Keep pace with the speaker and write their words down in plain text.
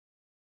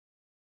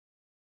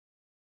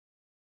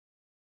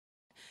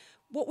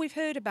What we've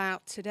heard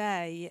about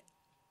today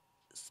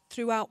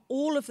throughout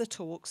all of the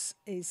talks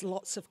is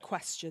lots of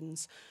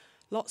questions,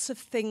 lots of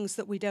things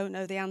that we don't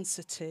know the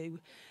answer to,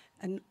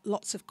 and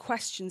lots of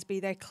questions, be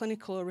they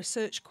clinical or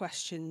research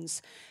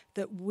questions,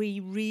 that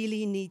we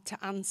really need to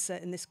answer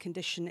in this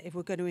condition if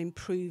we're going to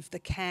improve the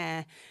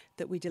care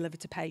that we deliver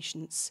to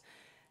patients.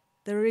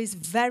 There is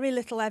very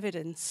little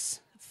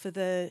evidence for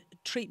the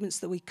treatments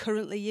that we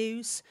currently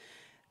use.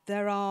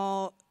 There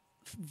are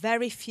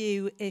very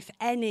few, if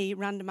any,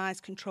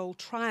 randomised controlled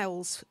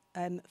trials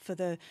for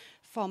the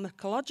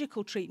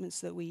pharmacological treatments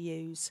that we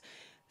use.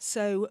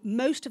 So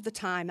most of the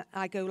time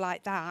I go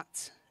like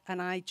that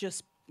and I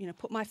just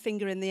put my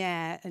finger in the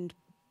air and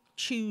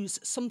choose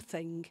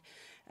something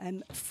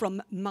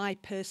from my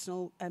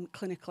personal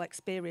clinical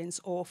experience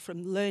or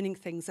from learning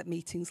things at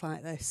meetings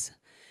like this.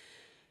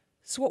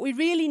 So what we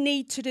really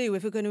need to do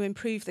if we're going to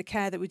improve the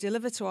care that we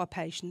deliver to our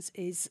patients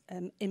is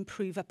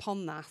improve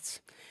upon that.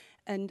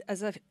 And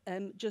as I've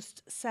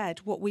just said,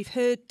 what we've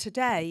heard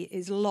today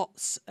is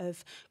lots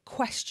of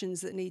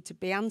questions that need to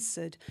be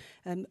answered,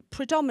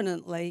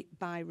 predominantly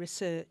by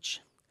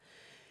research.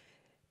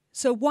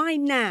 So why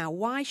now?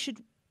 Why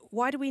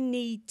do we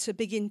need to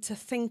begin to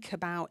think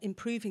about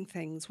improving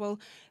things? Well,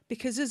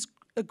 because as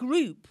a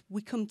group,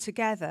 we come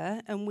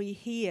together and we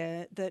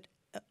hear that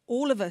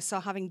all of us are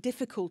having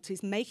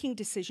difficulties making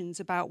decisions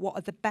about what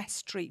are the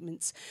best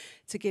treatments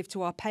to give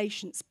to our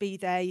patients, be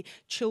they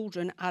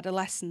children,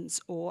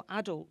 adolescents, or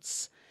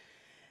adults.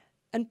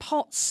 And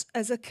PoTS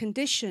as a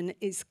condition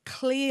is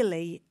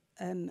clearly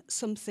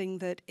something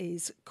that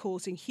is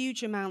causing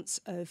huge amounts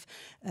of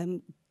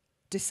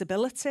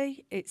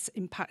disability. It's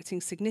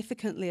impacting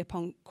significantly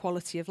upon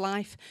quality of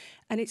life,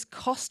 and it's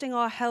costing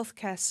our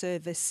healthcare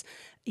service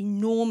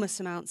enormous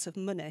amounts of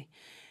money.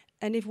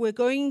 And if we're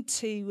going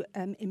to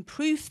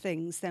improve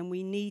things, then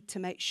we need to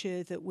make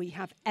sure that we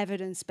have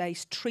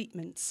evidence-based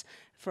treatments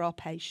for our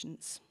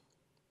patients.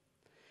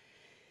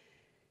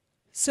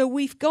 So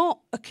we've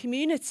got a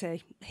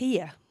community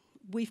here.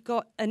 We've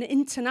got an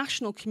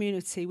international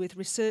community with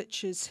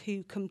researchers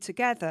who come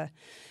together.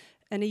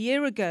 And a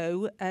year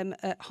ago,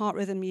 at Heart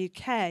Rhythm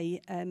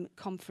UK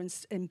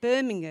conference in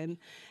Birmingham,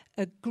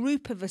 a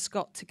group of us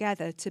got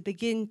together to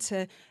begin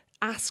to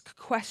ask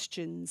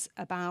questions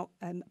about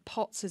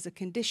PoTS as a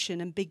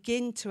condition and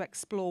begin to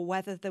explore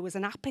whether there was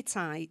an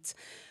appetite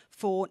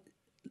for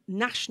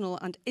national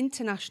and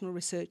international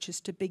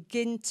researchers to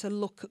begin to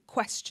look at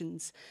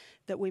questions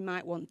that we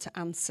might want to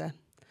answer.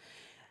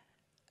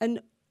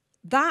 And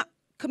that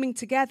coming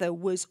together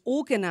was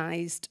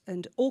organised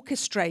and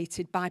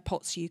orchestrated by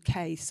PoTS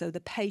UK, so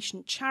the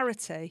patient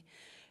charity,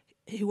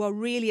 who are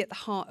really at the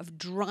heart of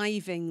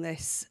driving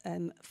this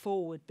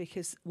forward,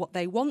 because what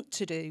they want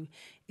to do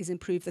is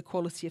improve the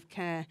quality of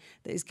care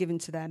that is given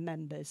to their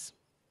members.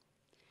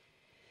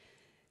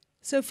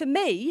 So for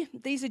me,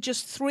 these are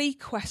just 3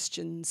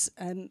 questions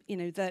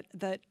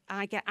that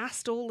I get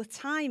asked all the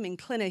time in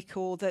clinic,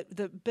 or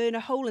that burn a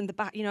hole in the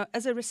back.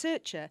 As a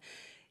researcher,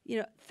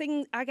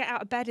 I get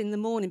out of bed in the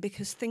morning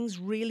because things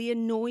really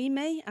annoy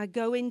me. I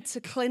go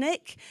into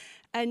clinic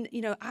and,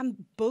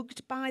 I'm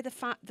bugged by the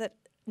fact that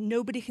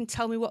nobody can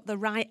tell me what the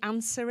right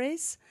answer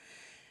is.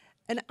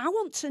 And I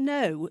want to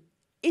know,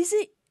 is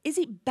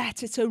it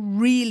better to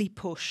really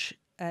push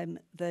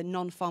the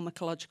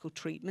non-pharmacological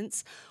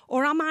treatments,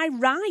 or am I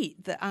right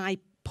that I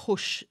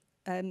push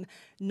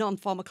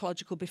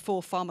non-pharmacological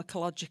before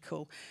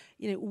pharmacological?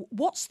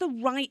 What's the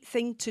right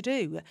thing to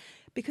do?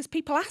 Because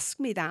people ask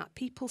me that.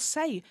 People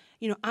say,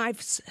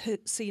 I've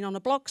seen on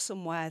a blog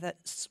somewhere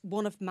that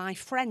one of my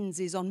friends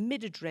is on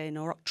midodrine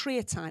or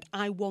octreotide.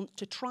 I want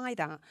to try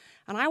that.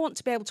 And I want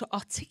to be able to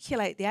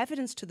articulate the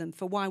evidence to them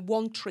for why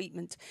one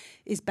treatment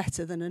is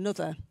better than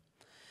another.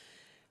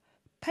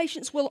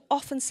 Patients will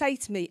often say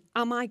to me,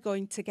 am I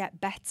going to get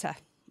better?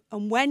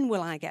 And when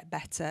will I get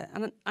better?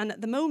 And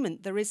at the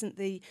moment, there isn't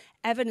the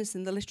evidence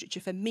in the literature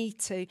for me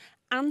to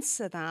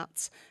answer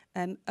that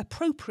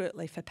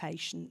appropriately for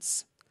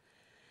patients.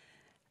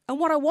 And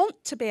what I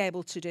want to be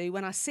able to do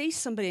when I see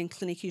somebody in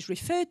clinic who's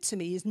referred to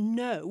me is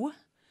know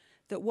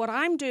that what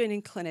I'm doing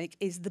in clinic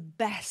is the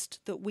best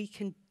that we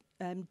can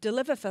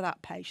deliver for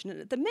that patient.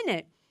 And at the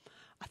minute,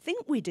 I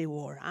think we do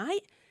all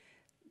right.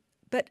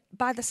 But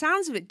by the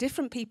sounds of it,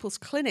 different people's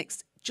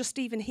clinics, just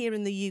even here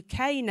in the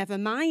UK, never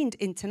mind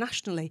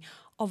internationally,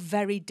 are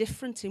very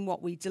different in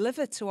what we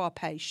deliver to our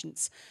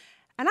patients.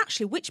 And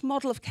actually, which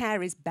model of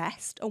care is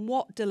best and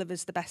what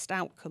delivers the best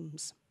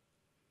outcomes?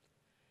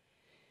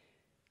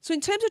 So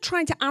in terms of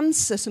trying to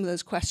answer some of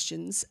those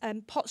questions,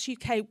 PoTS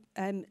UK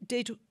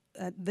did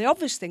the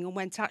obvious thing and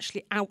went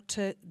actually out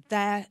to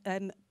their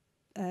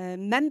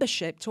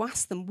membership to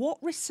ask them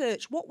what were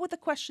the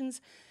questions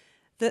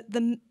that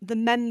the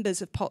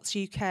members of PoTS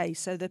UK,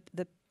 so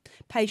the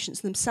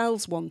patients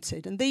themselves,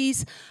 wanted. And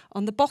these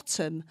on the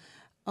bottom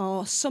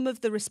are some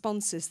of the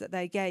responses that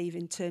they gave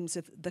in terms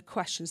of the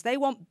questions. They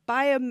want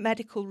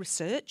biomedical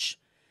research,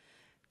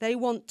 they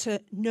want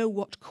to know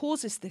what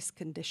causes this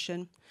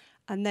condition,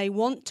 and they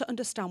want to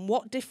understand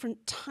what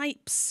different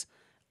types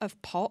of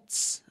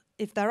PoTS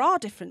if there are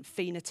different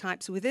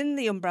phenotypes within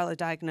the umbrella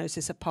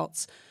diagnosis of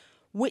PoTS,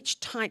 which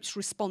types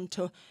respond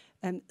to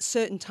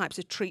certain types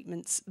of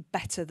treatments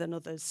better than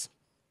others.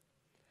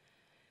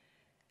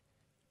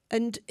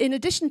 And in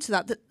addition to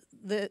that,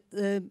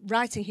 the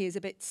writing here is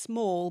a bit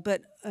small,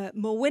 but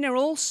Morwinner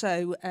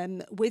also,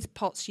 with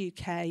PoTS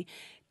UK,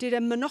 did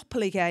a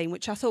Monopoly game,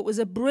 which I thought was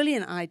a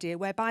brilliant idea,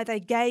 whereby they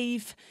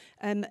gave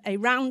a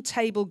round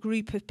table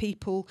group of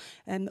people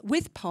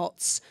with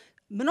PoTS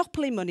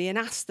Monopoly money and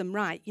asked them,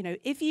 right, you know,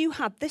 if you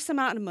had this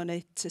amount of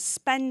money to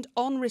spend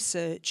on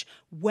research,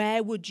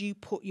 where would you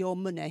put your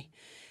money?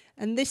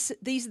 And these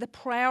are the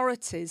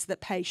priorities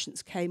that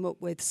patients came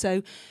up with.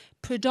 So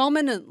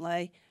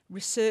predominantly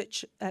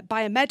research,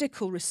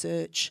 biomedical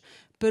research,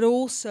 but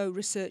also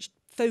research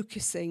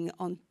focusing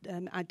on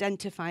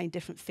identifying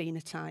different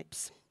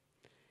phenotypes.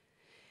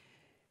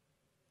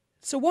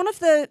 So one of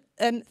the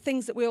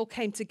things that we all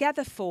came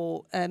together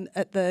for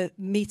at the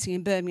meeting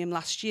in Birmingham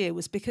last year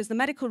was because the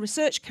Medical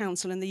Research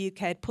Council in the UK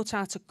had put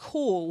out a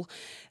call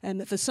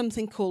for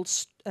something called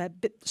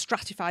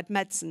stratified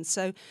medicine.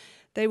 So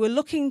they were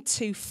looking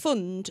to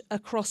fund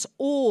across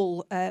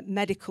all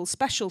medical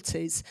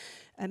specialties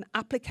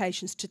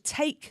applications to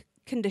take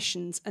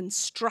conditions and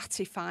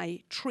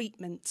stratify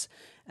treatment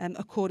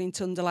according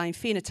to underlying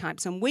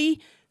phenotypes. And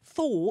we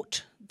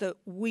thought that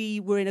we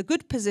were in a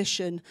good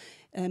position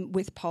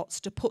with PoTS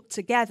to put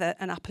together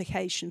an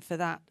application for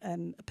that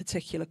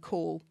particular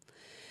call.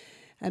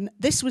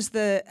 This was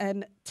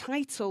the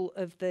title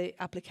of the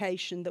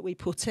application that we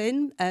put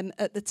in.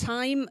 At the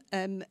time,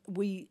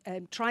 we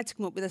tried to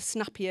come up with a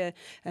snappier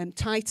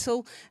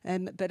title,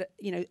 but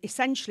you know,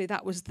 essentially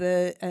that was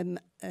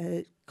the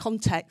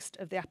context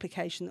of the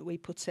application that we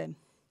put in.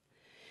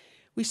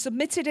 We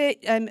submitted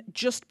it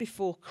just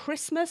before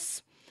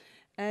Christmas.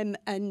 I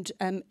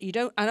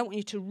don't want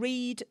you to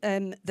read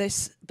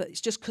this, but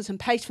it's just cut and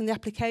paste from the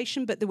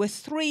application. But there were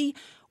 3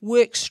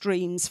 work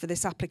streams for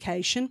this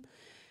application.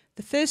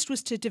 The first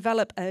was to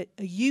develop a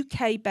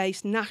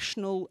UK-based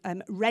national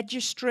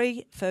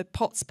registry for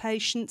PoTS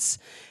patients,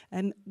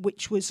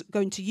 which was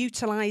going to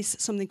utilise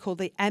something called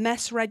the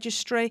MS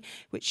registry,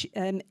 which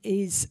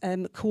is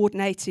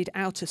coordinated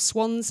out of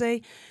Swansea.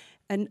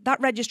 And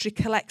that registry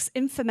collects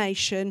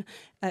information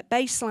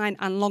baseline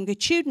and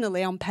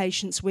longitudinally on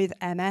patients with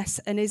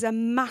MS and is a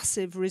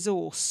massive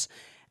resource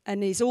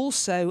and is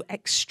also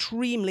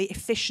extremely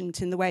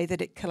efficient in the way that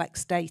it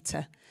collects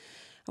data.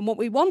 And what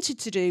we wanted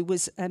to do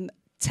was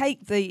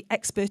take the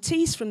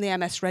expertise from the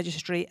MS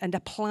registry and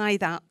apply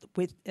that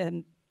with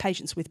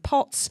patients with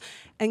PoTS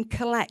and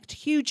collect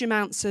huge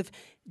amounts of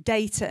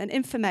data and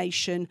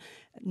information,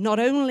 not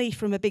only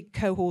from a big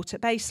cohort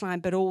at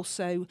baseline, but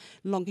also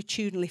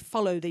longitudinally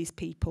follow these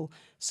people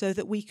so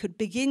that we could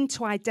begin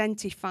to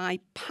identify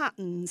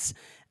patterns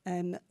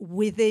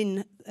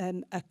within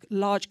a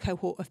large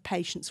cohort of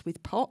patients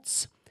with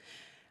PoTS.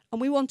 And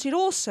we wanted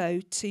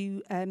also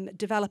to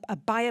develop a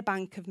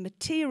biobank of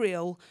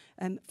material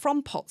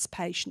from PoTS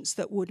patients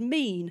that would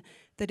mean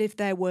that if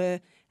there were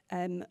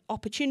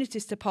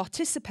opportunities to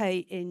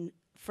participate in,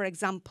 for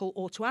example,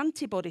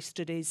 autoantibody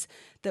studies,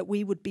 that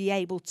we would be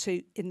able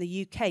to, in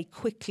the UK,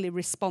 quickly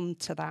respond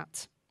to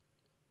that.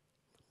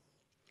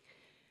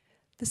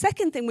 The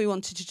second thing we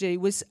wanted to do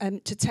was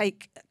to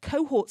take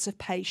cohorts of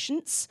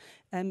patients,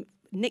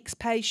 NICS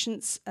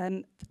patients,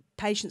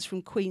 patients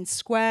from Queen's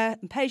Square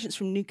and patients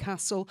from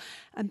Newcastle,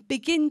 and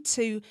begin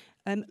to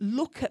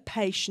look at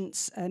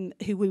patients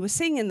who we were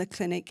seeing in the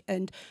clinic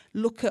and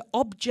look at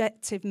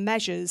objective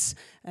measures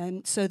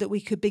so that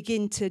we could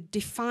begin to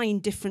define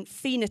different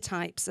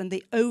phenotypes and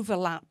the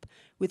overlap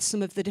with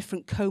some of the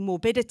different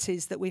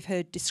comorbidities that we've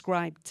heard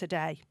described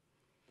today.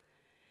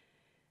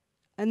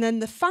 And then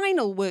the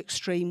final work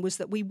stream was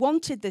that we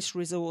wanted this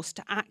resource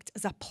to act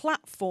as a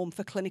platform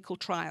for clinical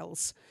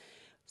trials.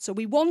 So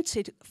we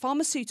wanted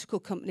pharmaceutical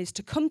companies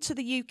to come to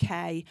the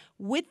UK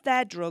with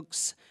their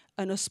drugs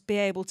and us be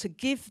able to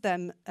give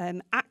them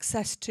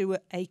access to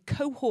a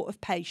cohort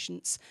of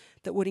patients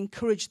that would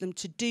encourage them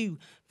to do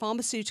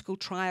pharmaceutical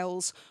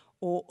trials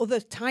or other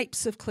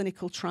types of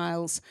clinical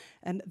trials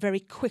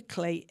very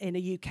quickly in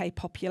a UK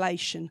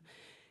population.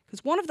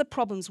 Because one of the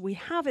problems we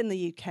have in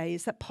the UK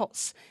is that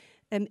PoTS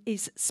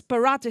is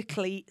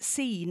sporadically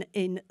seen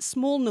in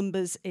small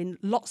numbers in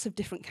lots of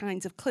different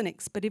kinds of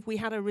clinics. But if we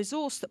had a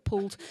resource that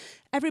pulled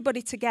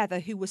everybody together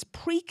who was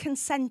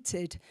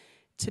pre-consented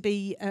to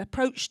be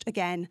approached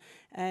again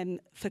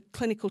for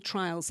clinical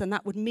trials, then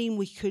that would mean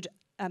we could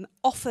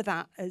offer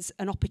that as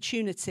an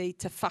opportunity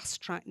to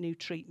fast-track new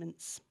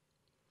treatments.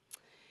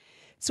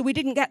 So we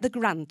didn't get the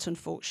grant,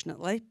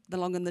 unfortunately. The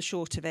long and the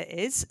short of it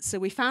is. So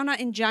we found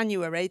out in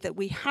January that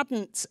we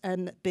hadn't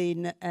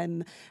been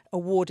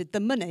awarded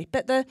the money.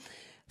 But the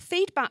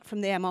feedback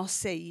from the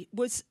MRC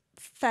was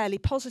fairly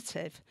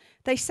positive.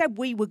 They said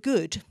we were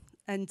good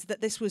and that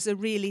this was a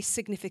really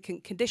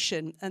significant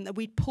condition and that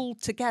we'd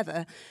pulled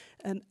together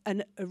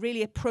a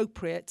really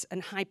appropriate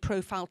and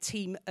high-profile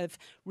team of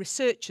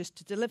researchers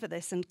to deliver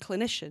this and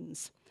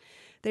clinicians.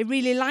 They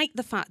really liked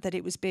the fact that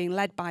it was being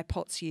led by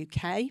PoTS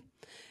UK.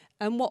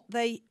 And what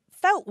they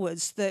felt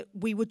was that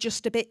we were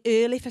just a bit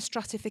early for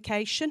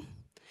stratification.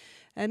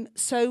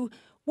 So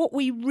what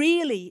we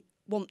really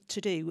want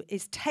to do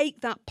is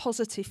take that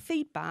positive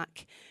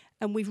feedback,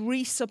 and we've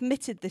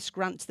resubmitted this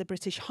grant to the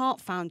British Heart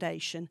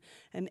Foundation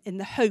in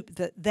the hope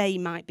that they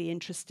might be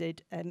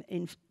interested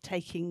in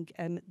taking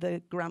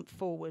the grant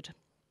forward.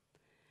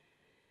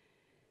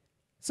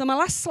 So my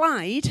last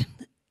slide.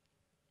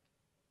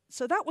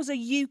 So that was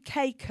a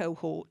UK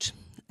cohort,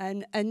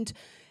 and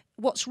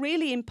what's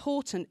really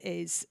important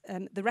is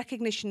the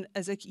recognition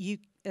as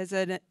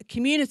a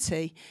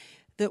community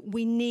that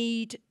we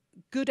need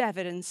good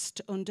evidence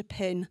to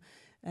underpin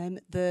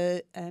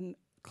the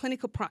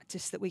clinical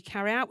practice that we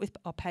carry out with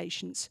our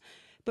patients,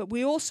 but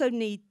we also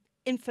need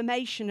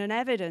information and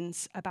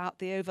evidence about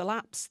the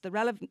overlaps, the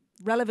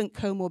relevant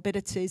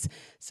comorbidities,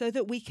 so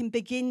that we can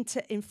begin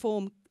to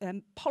inform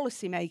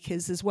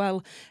policymakers as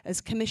well as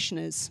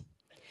commissioners.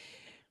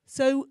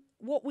 So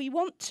what we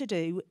want to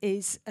do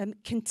is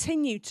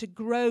continue to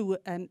grow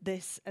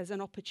this as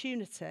an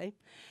opportunity,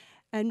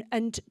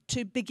 and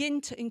to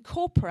begin to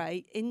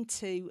incorporate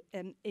into,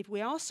 if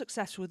we are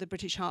successful with the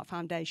British Heart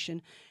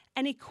Foundation,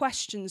 any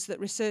questions that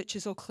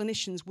researchers or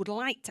clinicians would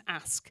like to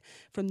ask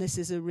from this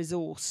as a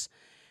resource.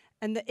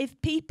 And that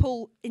if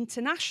people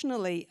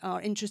internationally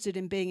are interested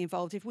in being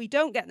involved, if we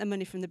don't get the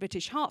money from the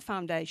British Heart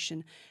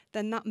Foundation,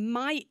 then that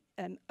might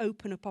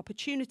open up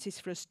opportunities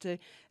for us to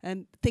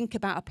think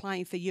about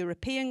applying for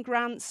European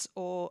grants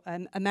or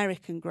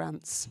American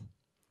grants.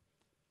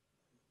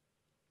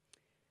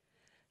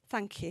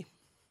 Thank you.